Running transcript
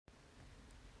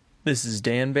This is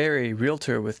Dan Barry,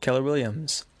 Realtor with Keller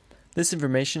Williams. This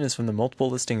information is from the Multiple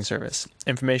Listing Service.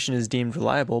 Information is deemed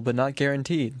reliable but not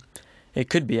guaranteed. It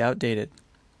could be outdated.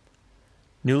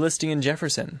 New listing in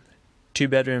Jefferson. 2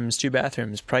 bedrooms, 2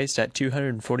 bathrooms, priced at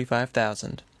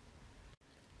 $245,000.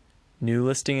 New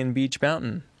listing in Beach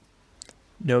Mountain.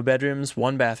 No bedrooms,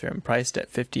 1 bathroom, priced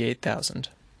at $58,000.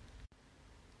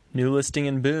 New listing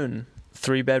in Boone.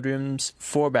 3 bedrooms,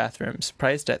 4 bathrooms,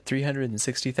 priced at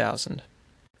 $360,000.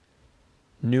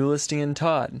 New listing in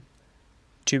Todd.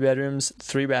 2 bedrooms,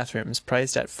 3 bathrooms,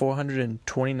 priced at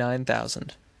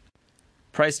 $429,000.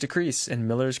 Price decrease in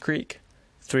Millers Creek.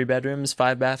 3 bedrooms,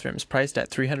 5 bathrooms, priced at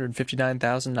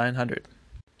 $359,900.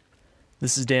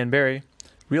 This is Dan Barry,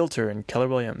 Realtor in Keller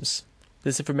Williams.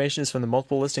 This information is from the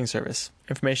Multiple Listing Service.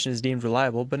 Information is deemed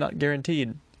reliable but not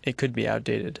guaranteed. It could be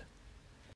outdated.